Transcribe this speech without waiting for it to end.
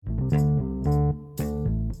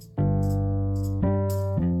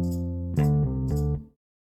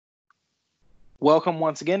Welcome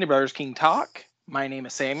once again to Brothers King Talk. My name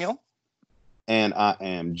is Samuel. And I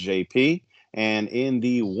am JP. And in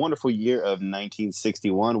the wonderful year of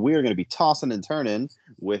 1961, we are going to be tossing and turning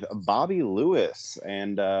with Bobby Lewis.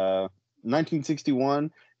 And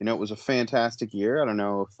 1961, it was a fantastic year. I don't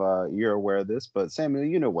know if you're aware of this, but Samuel,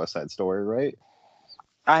 you know West Side Story, right?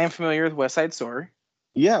 I am familiar with West Side Story.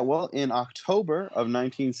 Yeah, well, in October of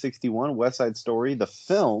 1961, West Side Story, the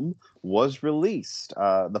film, was released.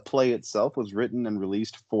 The play itself was written and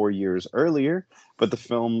released 4 years earlier, but the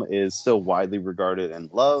film is still widely regarded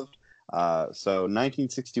and loved. So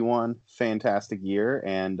 1961, fantastic year,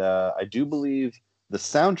 and I do believe the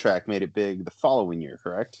soundtrack made it big the following year,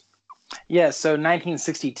 correct? Yes, so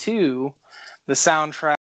 1962, the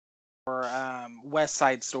soundtrack for West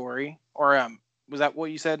Side Story, or was that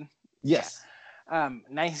what you said? Yes.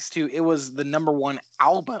 1962, it was the number one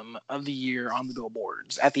album of the year on the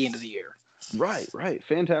Billboards at the end of the year. Right.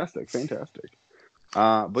 Fantastic.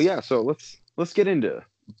 But yeah, so let's get into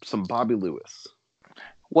some Bobby Lewis.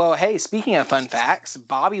 Well, hey, speaking of fun facts,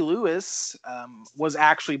 Bobby Lewis was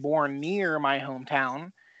actually born near my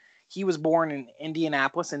hometown. He was born in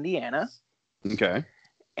Indianapolis, Indiana. Okay.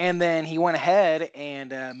 And then he went ahead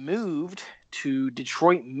and moved to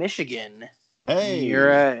Detroit, Michigan. Hey.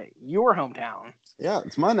 Near your hometown. Yeah,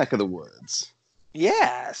 it's my neck of the woods.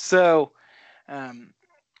 Yeah, so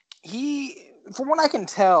he, from what I can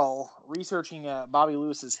tell, researching Bobby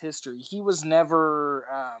Lewis's history, he was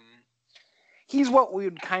never... he's what we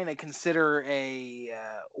would kind of consider a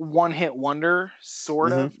one-hit wonder,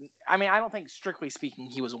 sort of. I mean, I don't think, strictly speaking,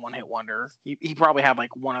 he was a one-hit wonder. He probably had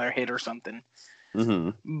like one other hit or something.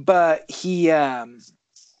 But he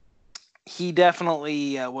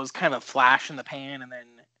definitely was kind of a flash in the pan. And then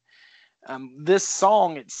this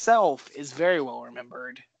song itself is very well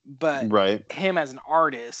remembered, but him as an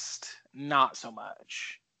artist, not so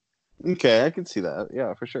much. Okay, I can see that.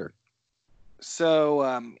 Yeah, for sure.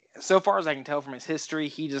 So, so far as I can tell from his history,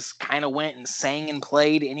 he just kind of went and sang and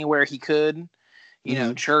played anywhere he could. You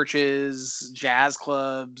know, churches, jazz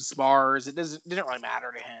clubs, bars. It didn't really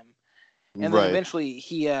matter to him. And then eventually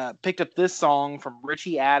he picked up this song from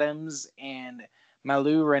Richie Adams and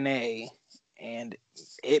Malou Renee, and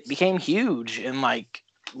it became huge. And like,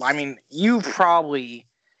 I mean,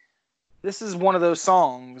 this is one of those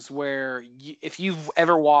songs where if you've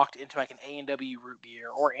ever walked into like an A&W root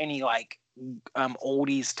beer or any like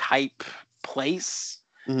oldies type place,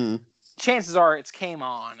 chances are it's came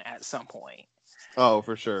on at some point. Oh,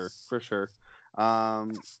 for sure.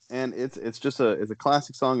 And it's just a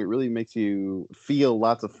classic song. It really makes you feel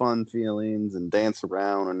lots of fun feelings and dance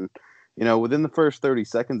around. And within the first 30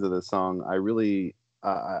 seconds of this song,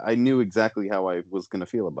 I knew exactly how I was going to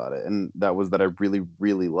feel about it, and that was that I really,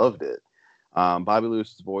 really loved it. Bobby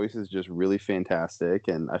Lewis's voice is just really fantastic,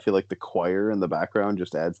 and I feel like the choir in the background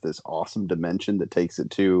just adds this awesome dimension that takes it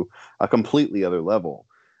to a completely other level.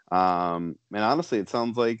 And honestly, it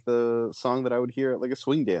sounds like the song that I would hear at like a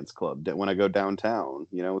swing dance club when I go downtown.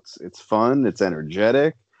 It's fun, it's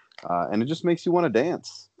energetic, and it just makes you want to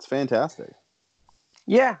dance. It's fantastic.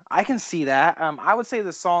 Yeah, I can see that. I would say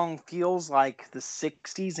the song feels like the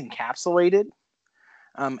 60s encapsulated.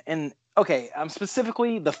 And okay,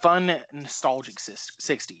 specifically the fun, nostalgic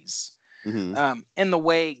 60s. In the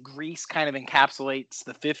way Grease kind of encapsulates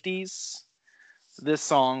the 50s, this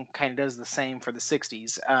song kind of does the same for the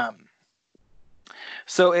 60s.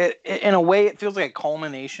 So in a way, it feels like a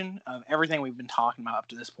culmination of everything we've been talking about up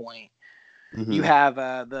to this point. You have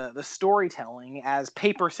the storytelling, as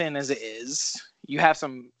paper thin as it is. You have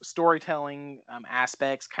some storytelling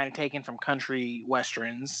aspects kind of taken from country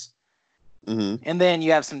westerns. And then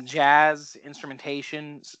you have some jazz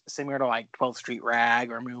instrumentation similar to like 12th Street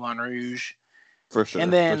Rag or Moulin Rouge. For sure.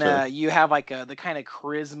 And then you have like the kind of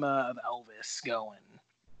charisma of Elvis going,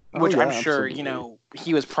 which I'm sure, absolutely.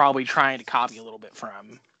 He was probably trying to copy a little bit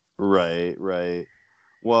from. Right.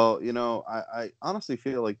 Well, I honestly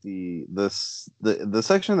feel like the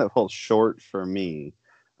section that fell short for me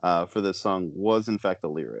for this song was in fact the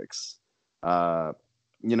lyrics. I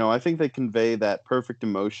think they convey that perfect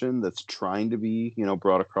emotion that's trying to be,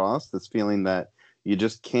 brought across. This feeling that you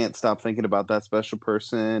just can't stop thinking about that special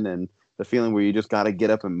person, and the feeling where you just got to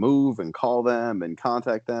get up and move and call them and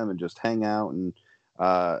contact them and just hang out. And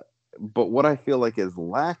but what I feel like is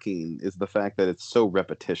lacking is the fact that it's so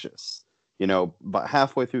repetitious. But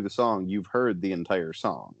halfway through the song, you've heard the entire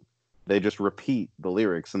song. They just repeat the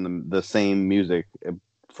lyrics and the same music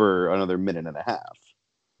for another minute and a half.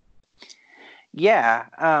 Yeah.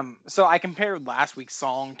 So I compared last week's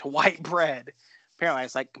song to White Bread apparently I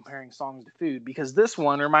just like comparing songs to food, because this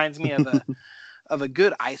one reminds me of a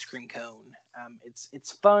good ice cream cone.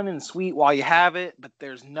 It's fun and sweet while you have it, but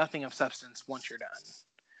there's nothing of substance once you're done.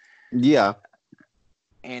 Yeah,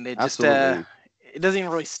 And it just absolutely. it doesn't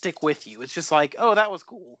even really stick with you. It's just like, oh, that was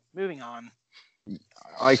cool. Moving on.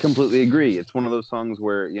 I completely agree. It's one of those songs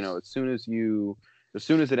where, as soon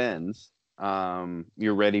as it ends,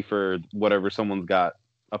 you're ready for whatever someone's got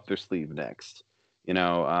up their sleeve next.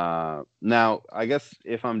 Now I guess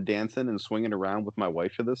if I'm dancing and swinging around with my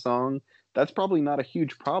wife to this song, that's probably not a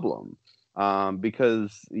huge problem.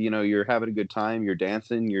 Because you're having a good time, you're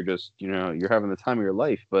dancing, you're just you're having the time of your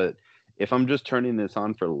life. But if I'm just turning this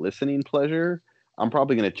on for listening pleasure, I'm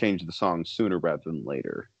probably going to change the song sooner rather than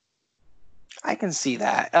later. I can see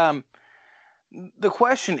that. The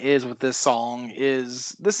question is with this song is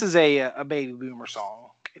this is a baby boomer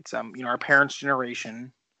song. It's our parents'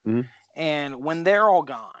 generation, Hmm. and when they're all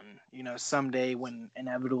gone, someday when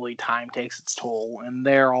inevitably time takes its toll and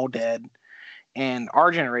they're all dead, and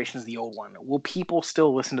our generation is the old one, will people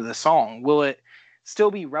still listen to this song? Will it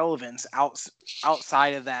still be relevant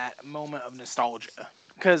outside of that moment of nostalgia?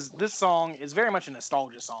 Because this song is very much a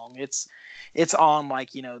nostalgia song. It's on, like,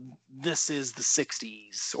 this is the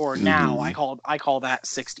 60s, or now Hmm. I call that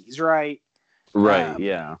 60s, right? Right. Um,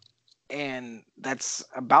 Yeah. and that's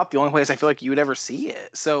about the only place I feel like you would ever see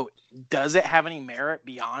it. So does it have any merit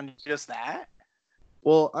beyond just that?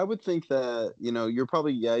 Well, I would think that you'd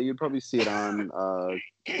probably see it on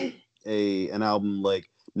a an album like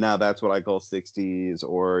Now That's What I Call 60s,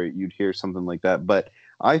 or you'd hear something like that. But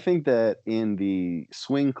I think that in the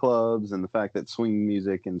swing clubs and the fact that swing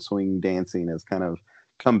music and swing dancing has kind of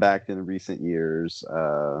come back in recent years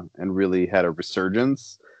and really had a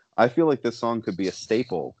resurgence, I feel like this song could be a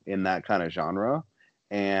staple in that kind of genre.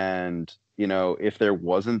 And if there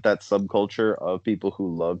wasn't that subculture of people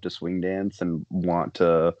who love to swing dance and want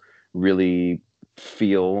to really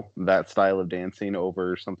feel that style of dancing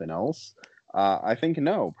over something else, I think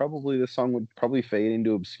no, probably this song would probably fade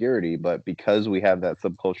into obscurity. But because we have that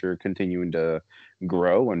subculture continuing to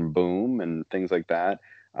grow and boom and things like that,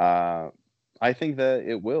 uh, I think that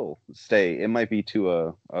it will stay. It might be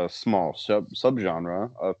to a small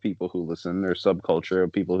subgenre of people who listen, or subculture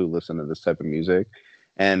of people who listen to this type of music,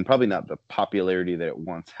 and probably not the popularity that it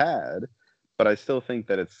once had. But I still think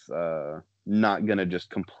that it's not gonna just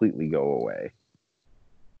completely go away.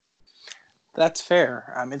 That's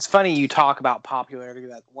fair. It's funny you talk about popularity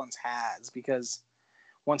that once had, because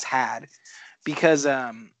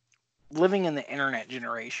living in the internet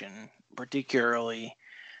generation, particularly,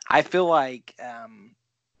 I feel like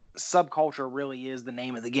subculture really is the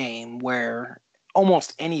name of the game, where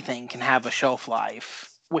almost anything can have a shelf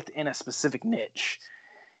life within a specific niche.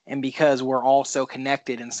 And because we're all so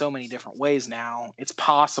connected in so many different ways now, it's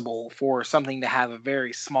possible for something to have a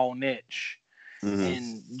very small niche Hmm.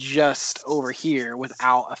 and just over here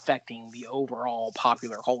without affecting the overall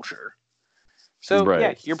popular culture. So yeah,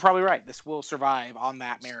 Right. you're probably right. This will survive on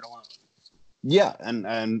that merit alone. Yeah,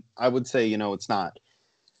 and I would say it's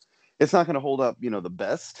not going to hold up the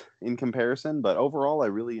best in comparison, but overall I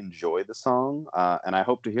really enjoy the song, and I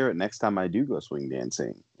hope to hear it next time I do go swing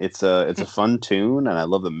dancing. It's a fun tune, and I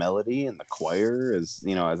love the melody, and the choir is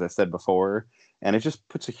as I said before, and it just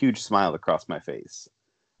puts a huge smile across my face.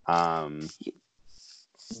 Um,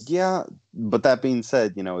 yeah, but that being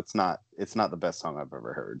said, it's not the best song I've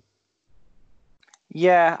ever heard.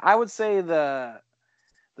 Yeah, I would say the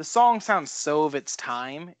song sounds so of its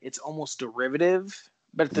time. It's almost derivative,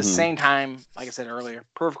 but at the Hmm. same time, like I said earlier,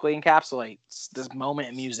 perfectly encapsulates this moment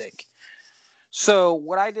in music. So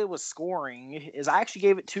what I did with scoring is I actually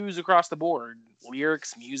gave it twos across the board.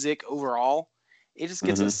 Lyrics, music, overall. It just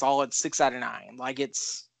gets a Hmm. solid 6 out of 9. Like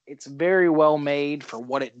it's very well made for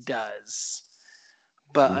what it does.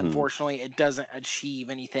 But Hmm. unfortunately it doesn't achieve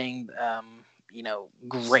anything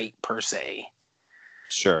great per se.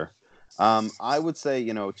 Sure. I would say,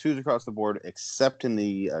 twos across the board, except in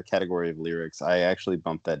the category of lyrics. I actually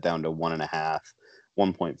bumped that down to 1.5,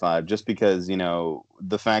 1.5, just because,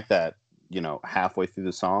 the fact that, halfway through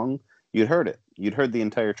the song, you'd heard it. You'd heard the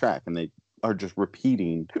entire track, and they are just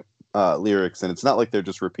repeating lyrics. And it's not like they're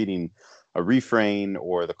just repeating a refrain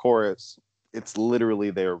or the chorus. It's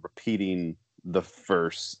literally they're repeating the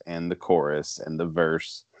verse and the chorus and the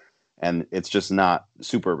verse, and it's just not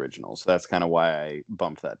super original. So that's kind of why I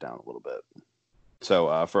bumped that down a little bit.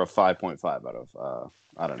 So for a 5.5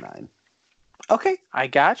 out of 9. Okay, I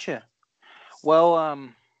gotcha. Well,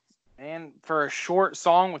 and for a short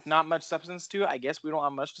song with not much substance to it, I guess we don't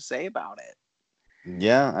have much to say about it.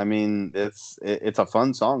 Yeah, I mean it's a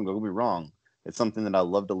fun song. Don't get me wrong. It's something that I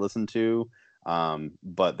love to listen to.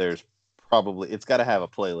 But there's it's got to have a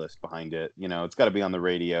playlist behind it. You know, it's got to be on the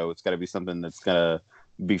radio. It's got to be something that's gonna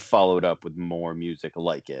be followed up with more music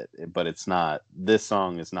like it. But it's not. This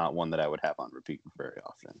song is not one that I would have on repeat very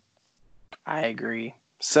often. I agree.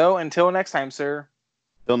 So until next time, sir.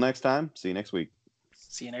 Till next time. See you next week.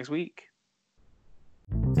 See you next week.